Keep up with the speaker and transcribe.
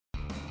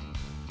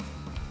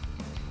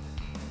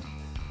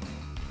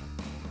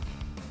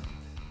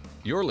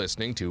You're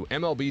listening to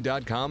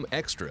MLB.com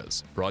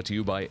Extras, brought to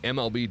you by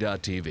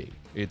MLB.tv.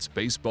 It's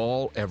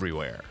baseball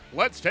everywhere.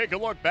 Let's take a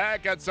look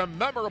back at some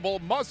memorable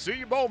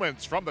must-see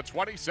moments from the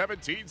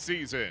 2017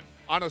 season.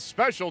 On a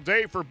special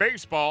day for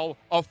baseball,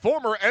 a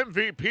former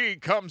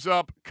MVP comes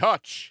up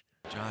clutch.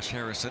 Josh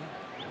Harrison.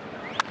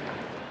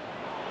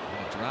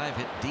 A drive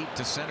hit deep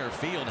to center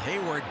field.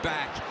 Hayward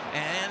back,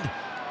 and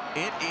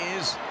it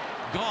is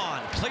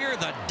gone. Clear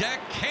the deck.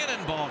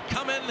 Cannonball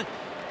coming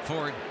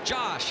for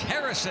Josh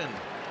Harrison.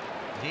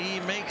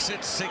 He makes it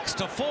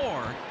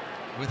 6-4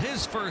 with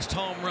his first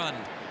home run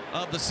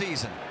of the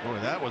season. Boy,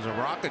 that was a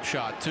rocket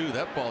shot too.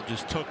 That ball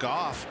just took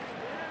off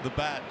the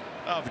bat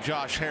of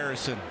Josh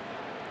Harrison.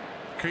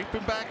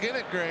 Creeping back in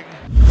it, Greg.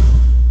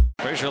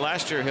 Frazier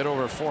last year hit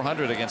over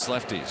 400 against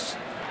lefties.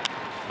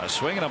 A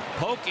swing and a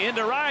poke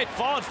into right,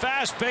 falling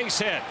fast, base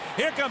hit.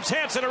 Here comes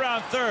Hansen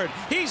around third.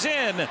 He's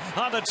in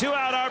on the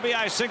 2-out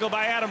RBI single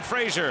by Adam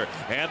Frazier,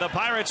 and the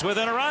Pirates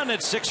within a run at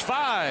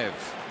 6-5.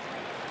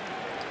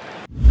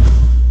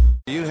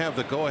 You have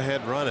the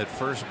go-ahead run at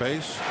first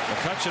base.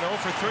 McCutchen 0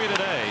 for 3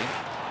 today.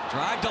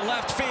 Drive to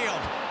left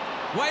field,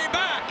 way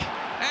back,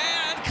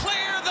 and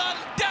clear the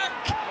deck.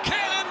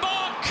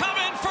 Cannonball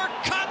coming for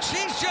Kutch.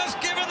 He's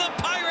just given the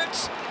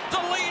Pirates the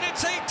lead.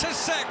 It's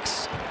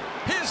 8-6.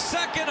 His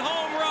second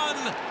home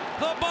run.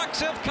 The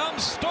Bucks have come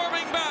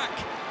storming back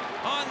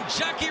on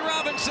Jackie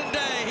Robinson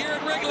Day here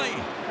at Wrigley,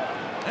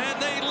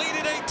 and they lead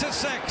it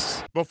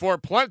 8-6. Before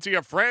plenty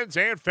of friends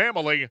and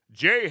family,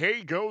 Jay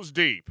Hay goes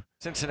deep.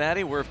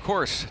 Cincinnati, where of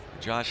course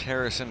Josh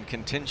Harrison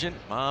contingent,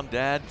 mom,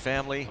 dad,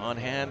 family on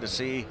hand to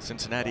see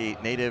Cincinnati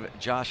native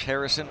Josh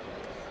Harrison.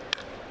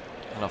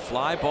 And a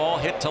fly ball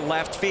hit to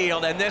left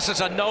field, and this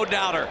is a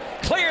no-doubter.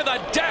 Clear the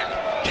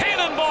deck.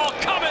 Cannonball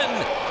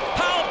coming.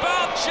 How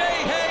about Jay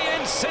Hay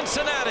in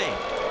Cincinnati?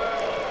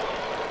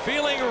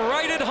 Feeling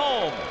right at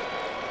home.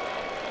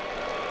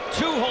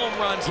 2 home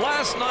runs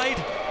last night.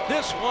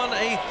 This one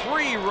a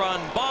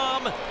 3-run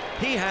bomb.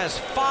 He has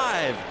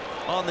 5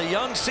 on the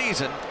young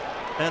season,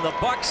 and the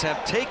Bucks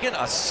have taken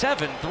a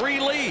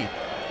 7-3 lead.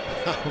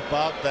 How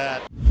about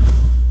that?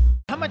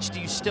 How much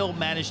do you still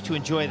manage to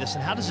enjoy this,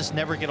 and how does this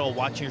never get old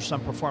watching your son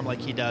perform like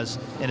he does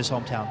in his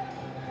hometown?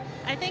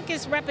 I think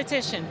it's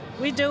repetition.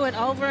 We do it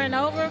over and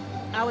over.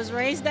 I was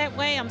raised that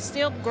way. I'm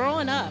still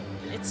growing up.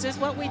 It's just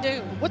what we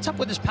do. What's up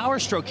with his power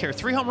stroke here?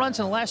 3 home runs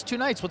in the last 2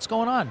 nights. What's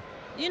going on?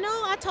 You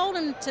know, I told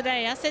him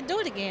today, I said, do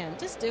it again.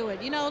 Just do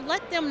it. You know,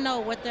 let them know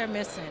what they're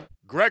missing.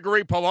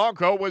 Gregory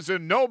Polanco was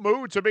in no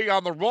mood to be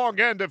on the wrong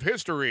end of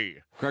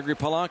history. Gregory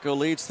Polanco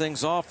leads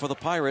things off for the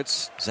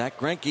Pirates. Zach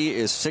Greinke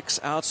is 6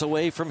 outs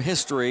away from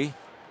history.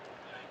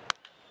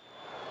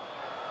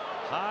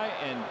 High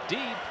and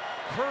deep,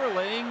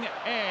 curling,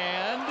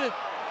 and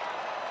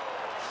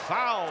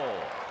foul.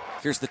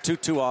 Here's the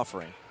 2-2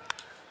 offering.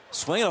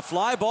 Swing a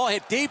fly ball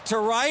hit deep to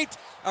right.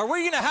 Are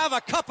we going to have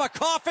a cup of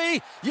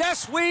coffee?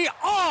 Yes, we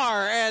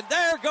are. And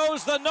there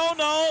goes the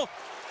no-no.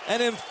 An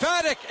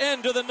emphatic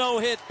end to the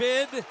no-hit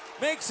bid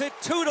makes it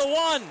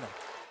 2-1.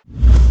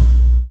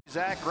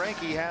 Zach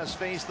Greinke has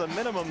faced the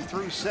minimum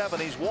through 7.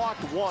 He's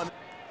walked 1.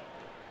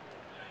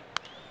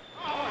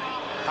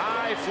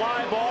 High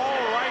fly ball,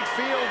 right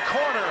field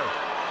corner.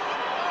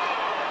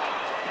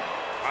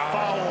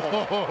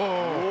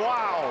 Foul.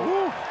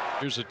 Wow.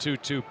 Here's a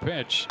 2-2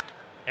 pitch.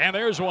 And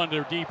there's one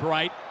to deep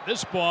right.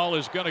 This ball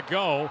is going to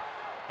go.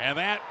 And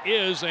that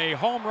is a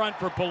home run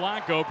for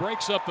Polanco.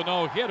 Breaks up the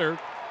no-hitter.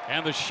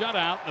 And the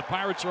shutout. The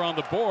Pirates are on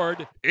the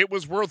board. It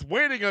was worth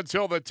waiting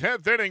until the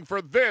 10th inning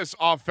for this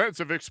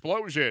offensive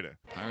explosion.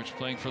 Pirates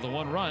playing for the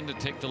 1 run to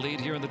take the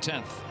lead here in the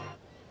 10th.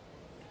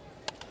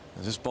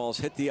 This ball's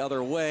hit the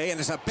other way, and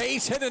there's a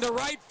base hit into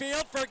right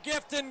field for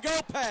Gifton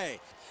Gope.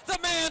 The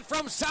man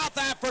from South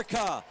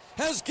Africa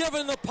has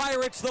given the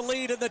Pirates the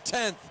lead in the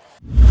 10th.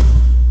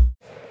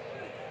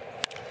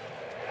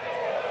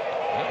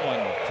 That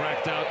one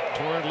cracked out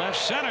toward left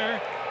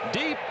center,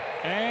 deep,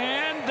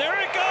 and there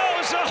it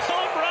goes, a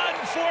home run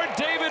for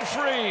David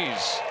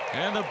Freese.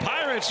 And the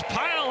Pirates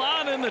pile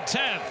on in the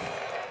 10th.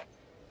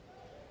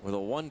 With a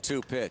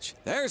 1-2 pitch.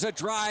 There's a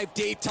drive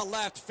deep to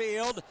left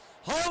field.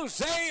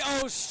 Jose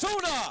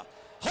Osuna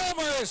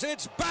homers.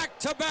 It's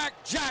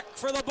back-to-back jack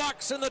for the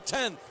Bucks in the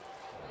 10th.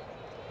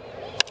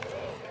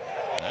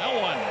 That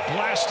one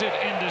blasted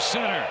into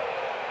center.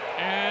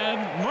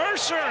 And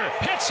Mercer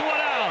hits one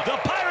out. The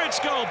Pirates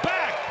go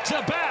back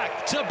to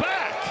back to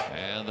back.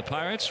 And the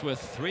Pirates with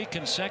 3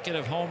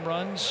 consecutive home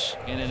runs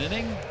in an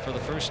inning for the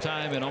first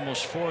time in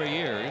almost 4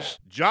 years.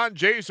 John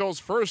Jaso's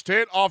first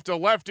hit off to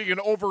lefty in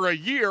over a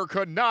year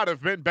could not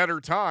have been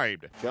better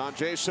timed. John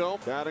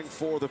Jaso batting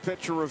for the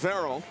pitcher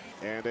Rivero,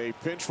 and a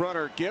pinch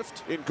runner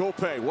Gift in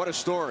Gope. What a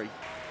story.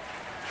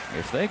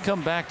 If they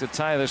come back to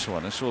tie this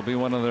one, this will be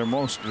one of their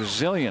most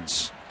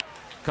resilience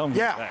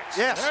comebacks.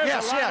 Yes. A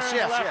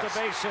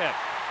base hit.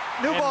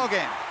 New ball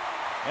game.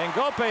 And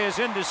Gope is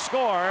in to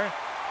score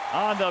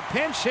on the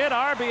pinch hit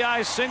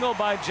RBI single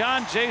by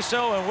John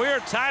Jaso, and we're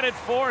tied at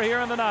 4 here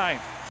in the 9th.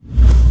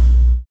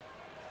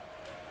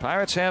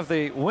 Pirates have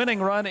the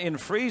winning run in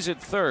Freese at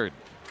third.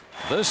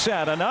 The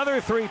set, another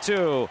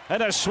 3-2,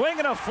 and a swing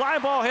and a fly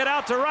ball hit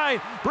out to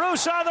right.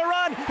 Bruce on the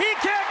run, he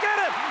can't get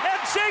it,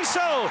 and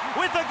Jaso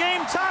with the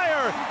game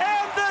tire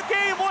and the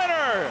game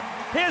winner.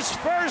 His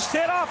first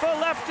hit off a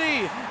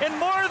lefty in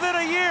more than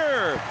a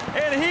year,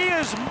 and he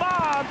is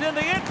mobbed in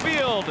the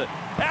infield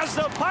as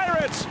the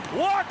Pirates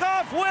walk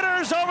off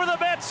winners over the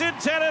Mets in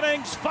 10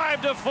 innings,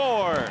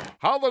 5-4.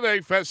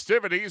 Holiday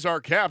festivities are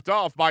capped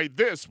off by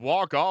this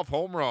walk-off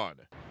home run.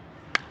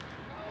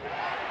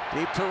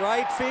 Deep to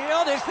right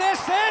field. Is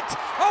this it?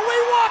 Are we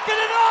walking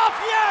it off?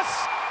 Yes!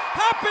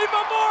 Happy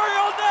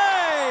Memorial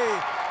Day!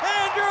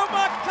 Andrew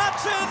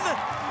McCutchen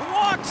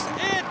walks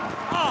it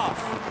off.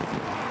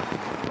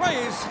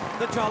 Praise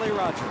the Jolly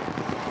Roger.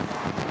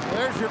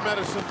 There's your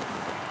medicine.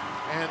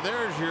 And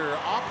there's your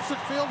opposite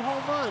field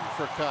home run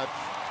for Kutch.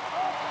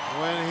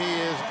 When he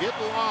is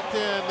getting locked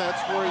in,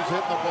 that's where he's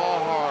hitting the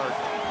ball hard.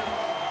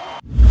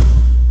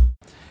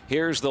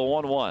 Here's the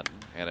 1-1,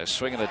 and a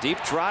swing and a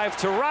deep drive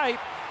to right.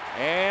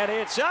 And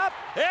it's up,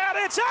 and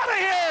it's out of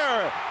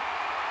here!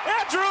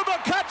 Andrew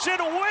McCutchen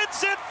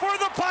wins it for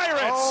the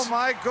Pirates! Oh,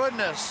 my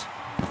goodness.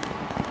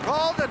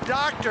 Call the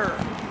doctor.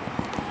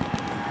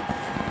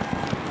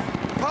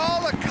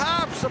 Call the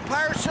cops. The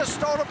Pirates just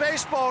stole a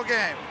baseball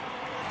game.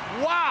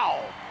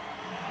 Wow.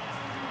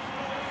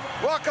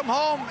 Welcome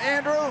home,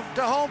 Andrew,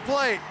 to home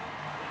plate.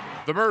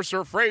 The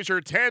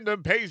Mercer-Frazier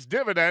tandem pays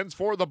dividends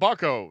for the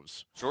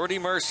Buccos. Jordy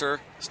Mercer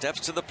steps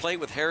to the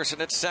plate with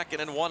Harrison at second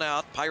and one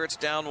out. Pirates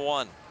down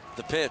one.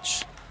 The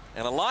pitch.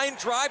 And a line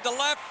drive to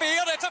left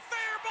field. It's a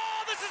fair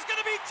ball. This is going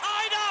to be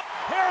tied up.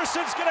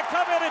 Harrison's going to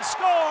come in and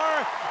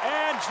score.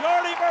 And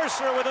Jordy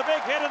Mercer with a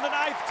big hit in the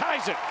ninth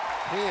ties it.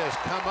 He has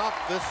come up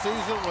this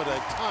season with a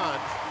ton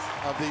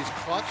of these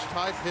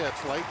clutch-type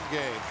hits late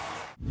in games.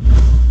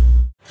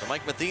 So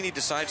Mike Matheny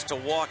decides to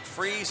walk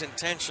Freese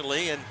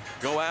intentionally and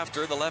go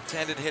after the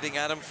left-handed hitting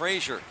Adam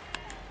Frazier.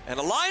 And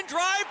a line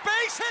drive,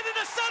 base hit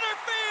into center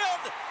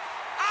field.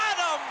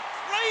 Adam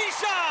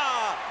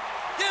Frazier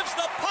gives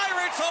the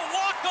Pirates a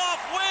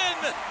walk-off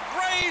win.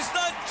 Praise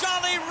the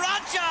Jolly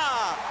Roger.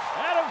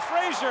 Adam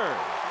Frazier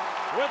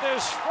with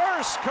his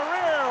first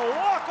career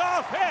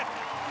walk-off hit.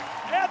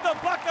 And the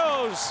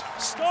Buccos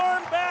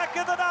storm back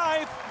in the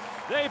ninth.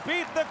 They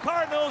beat the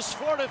Cardinals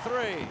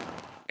 4-3.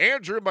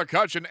 Andrew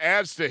McCutchen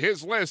adds to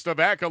his list of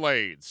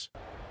accolades.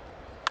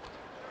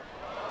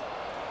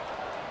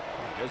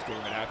 He does go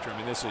right after him,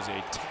 and this is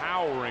a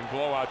towering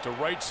blowout to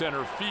right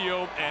center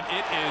field, and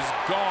it is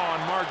gone.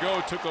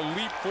 Margot took a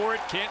leap for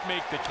it, can't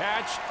make the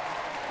catch.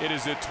 It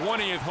is the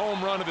 20th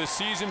home run of the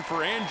season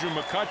for Andrew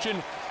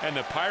McCutchen, and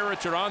the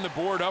Pirates are on the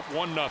board up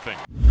 1-0.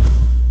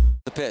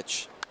 The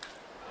pitch.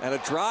 And a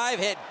drive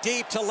hit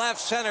deep to left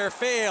center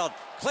field.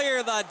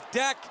 Clear the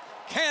deck.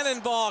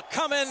 Cannonball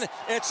coming.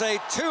 It's a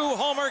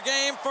two-homer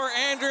game for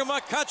Andrew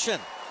McCutchen.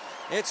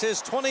 It's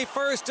his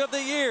 21st of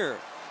the year,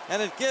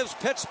 and it gives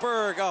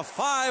Pittsburgh a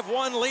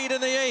 5-1 lead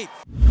in the eighth.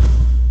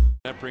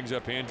 That brings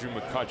up Andrew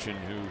McCutchen,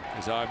 who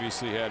has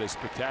obviously had a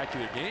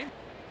spectacular game.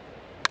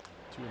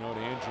 2-0 to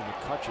Andrew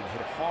McCutchen,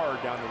 hit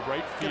hard down the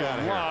right field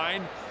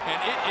line,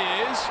 and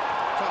it is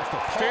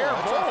fair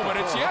ball, but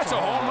it's a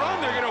home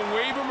run. They're going to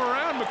wave him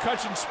around.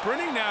 McCutchen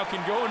sprinting now,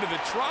 can go into the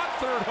trot.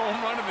 Third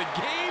home run of the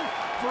game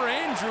for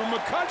Andrew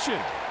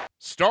McCutchen.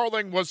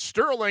 Starling was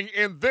sterling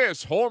in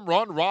this home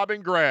run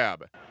robbing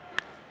grab.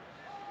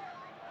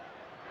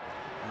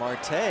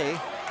 Marte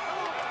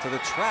to the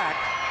track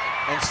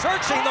and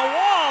searching the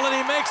wall, and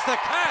he makes the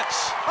catch.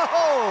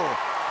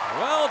 Oh!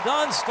 Well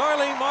done,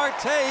 Starling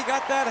Marte. He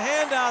got that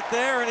hand out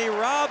there, and he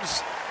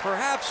robs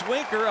perhaps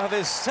Winker of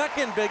his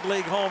second big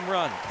league home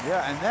run.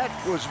 Yeah, and that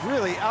was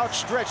really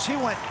outstretched. He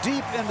went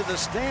deep into the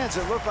stands,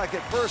 it looked like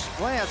at first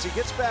glance. He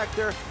gets back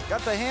there,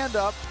 got the hand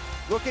up,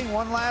 looking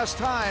one last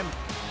time.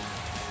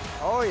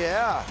 Oh,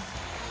 yeah.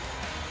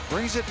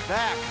 Brings it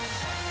back.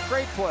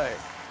 Great play.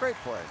 Great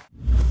play.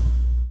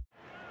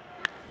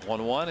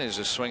 1-1 is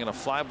a swing and a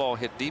fly ball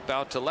hit deep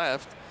out to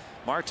left.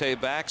 Marte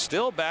back,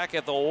 still back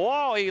at the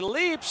wall. He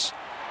leaps,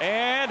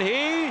 and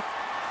he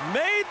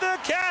made the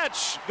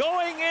catch,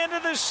 going into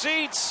the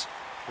seats,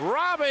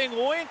 robbing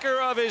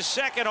Winker of his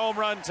second home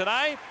run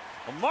tonight.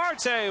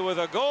 Marte with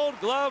a Gold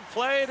Glove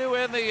play to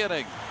end the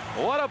inning.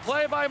 What a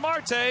play by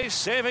Marte,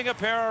 saving a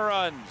pair of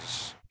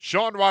runs.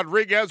 Sean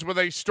Rodriguez with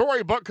a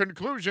storybook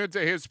conclusion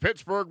to his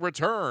Pittsburgh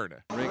return.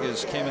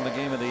 Rodriguez came in the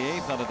game in the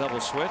eighth on a double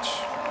switch.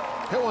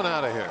 Hit one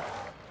out of here.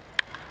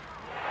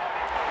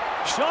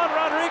 Sean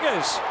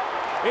Rodriguez,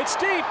 it's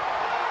deep.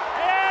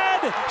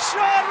 And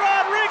Sean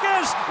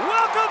Rodriguez,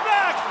 welcome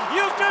back.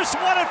 You've just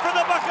won it for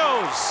the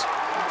Buccos.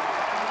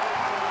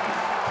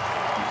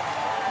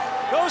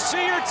 Go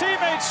see your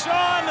teammates,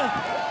 Sean.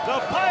 The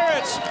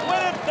Pirates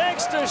win it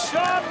thanks to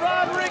Sean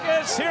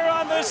Rodriguez here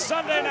on this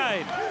Sunday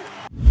night.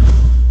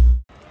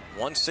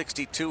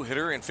 162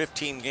 hitter in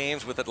 15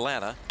 games with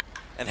Atlanta,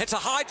 and hits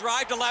a high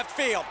drive to left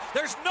field.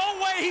 There's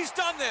no way he's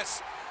done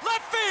this.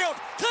 Left field,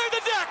 clear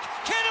the deck,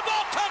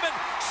 cannonball coming.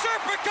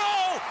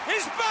 Serpico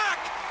is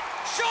back.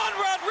 Sean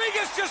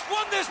Rodriguez just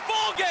won this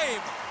ball game.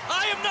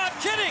 I am not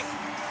kidding.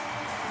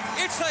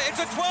 It's It's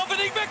a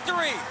 12-inning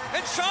victory,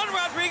 and Sean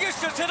Rodriguez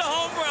just hit a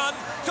home run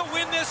to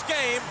win this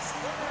game.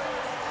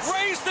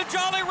 Raise the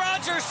Jolly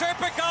Roger,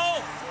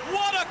 Serpico.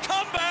 What a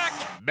comeback!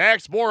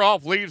 Max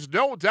Moroff leaves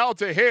no doubt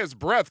to his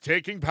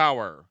breathtaking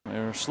power.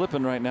 They're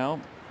slipping right now,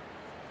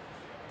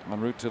 en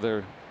route to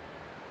their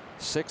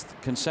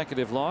 6th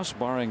consecutive loss,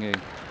 barring an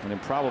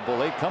improbable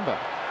late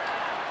comeback.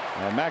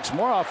 And Max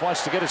Moroff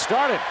wants to get it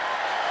started.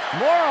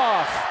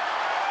 Moroff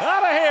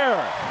out of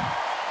here.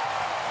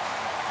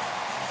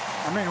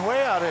 I mean,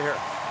 way out of here.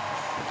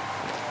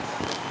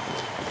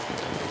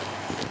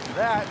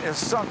 That is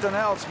something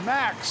else.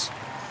 Max.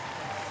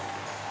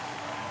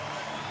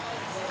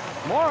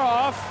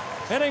 Moroff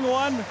hitting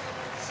one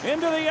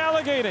into the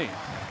alligator.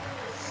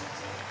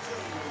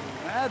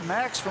 Mad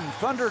Max from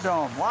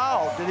Thunderdome.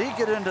 Wow, did he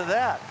get into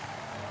that?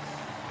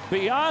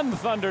 Beyond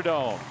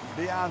Thunderdome.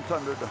 Beyond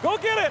Thunderdome. Go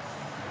get it.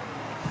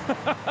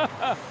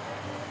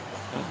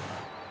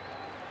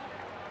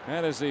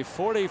 That is the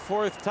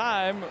 44th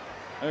time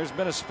there's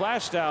been a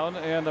splashdown,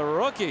 and the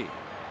rookie.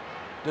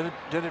 Did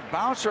it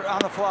bounce or on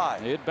the fly?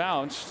 It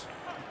bounced.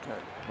 Okay.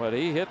 But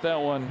he hit that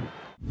one.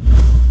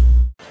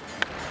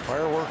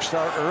 Fireworks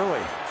start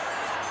early.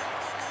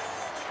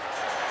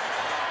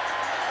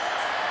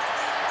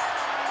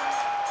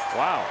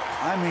 Wow.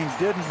 I mean,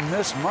 didn't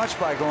miss much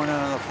by going in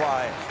on the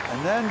fly.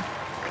 And then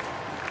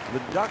the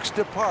ducks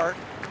depart.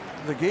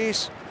 The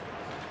geese.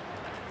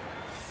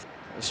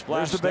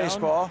 There's the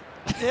baseball.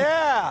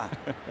 Yeah.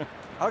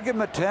 I'll give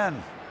him a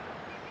 10.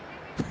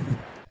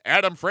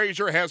 Adam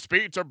Frazier has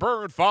speed to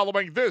burn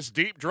following this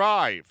deep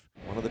drive.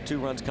 One of the 2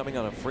 runs coming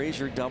on a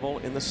Frazier double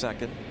in the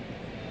 2nd.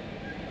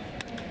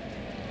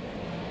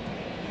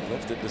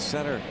 Lifted to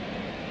center.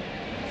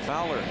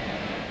 Fowler.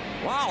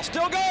 Wow,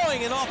 still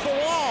going and off the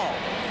wall.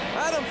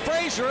 Adam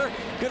Frazier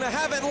going to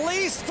have at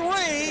least 3,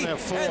 and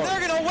they're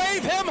going to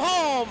wave him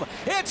home.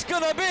 It's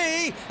going to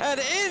be an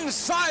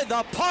inside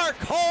the park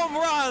home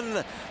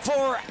run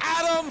for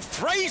Adam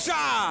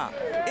Frazier.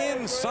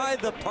 Inside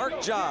the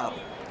park job.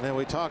 And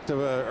we talked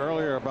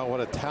earlier about what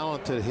a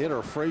talented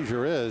hitter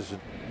Frazier is.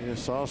 You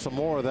saw some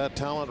more of that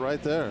talent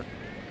right there.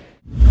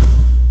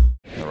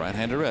 The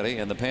right-hander ready,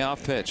 and the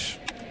payoff pitch.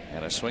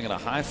 And a swing and a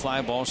high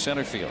fly ball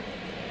center field.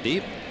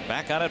 Deep,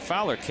 back on it,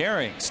 Fowler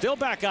carrying, still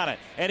back on it,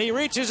 and he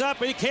reaches up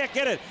and he can't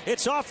get it.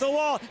 It's off the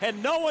wall,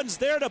 and no one's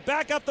there to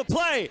back up the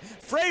play.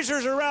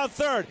 Frazier's around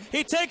third.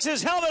 He takes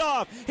his helmet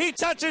off. He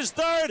touches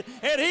third,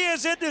 and he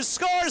is in to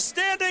score,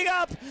 standing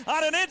up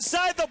on an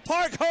inside the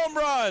park home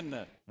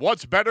run.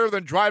 What's better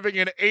than driving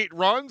in 8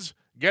 runs?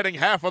 Getting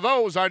half of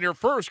those on your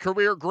first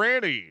career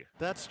granny.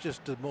 That's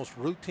just the most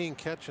routine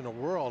catch in the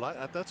world.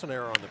 That's an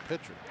error on the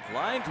pitcher.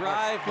 Line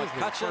drive,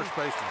 McCutchen, first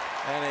baseman.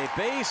 and a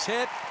base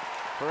hit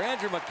for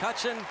Andrew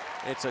McCutchen.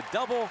 It's a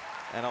double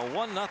and a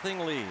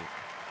 1-0 lead.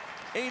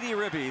 80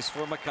 ribbies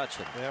for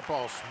McCutchen. That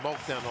ball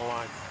smoked down the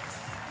line.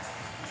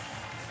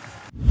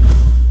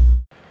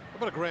 How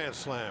about a grand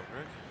slam,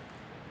 Rick?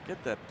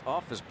 Get that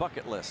off his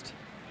bucket list.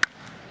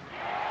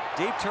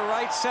 Deep to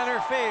right center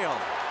field.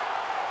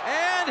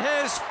 And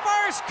his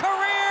first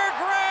career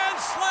grand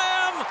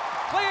slam.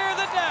 Clear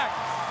the deck.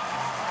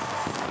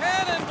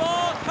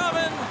 Cannonball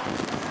coming.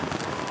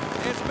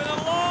 It's been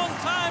a long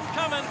time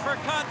coming for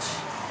Kutch.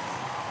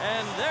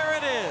 And there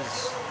it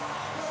is.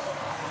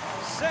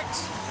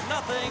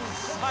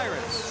 6-0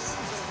 Pirates.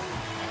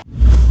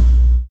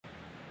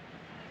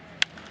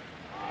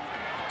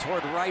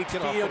 Toward right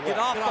field. Get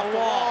off the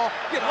wall.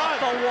 Get off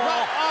the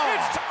wall.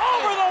 It's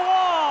over the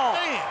wall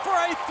for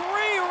a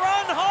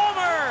 3-run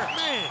homer.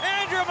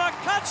 Andrew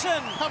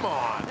McCutchen. Come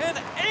on. An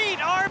 8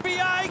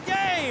 RBI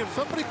game.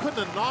 Somebody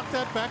couldn't have knocked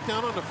that back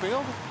down on the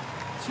field?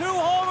 2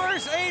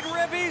 homers, 8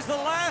 ribbies, the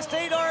last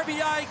 8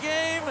 RBI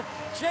game.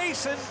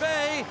 Jason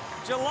Bay,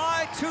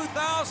 July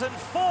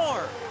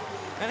 2004.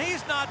 And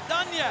he's not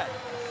done yet.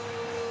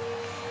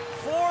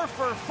 4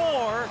 for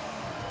 4,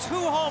 2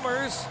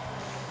 homers,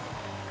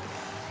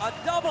 a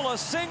double, a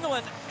single,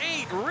 and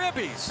 8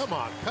 ribbies. Come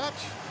on,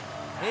 Kutch.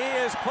 He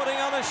is putting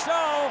on a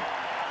show.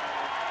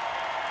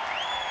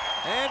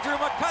 Andrew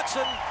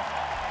McCutchen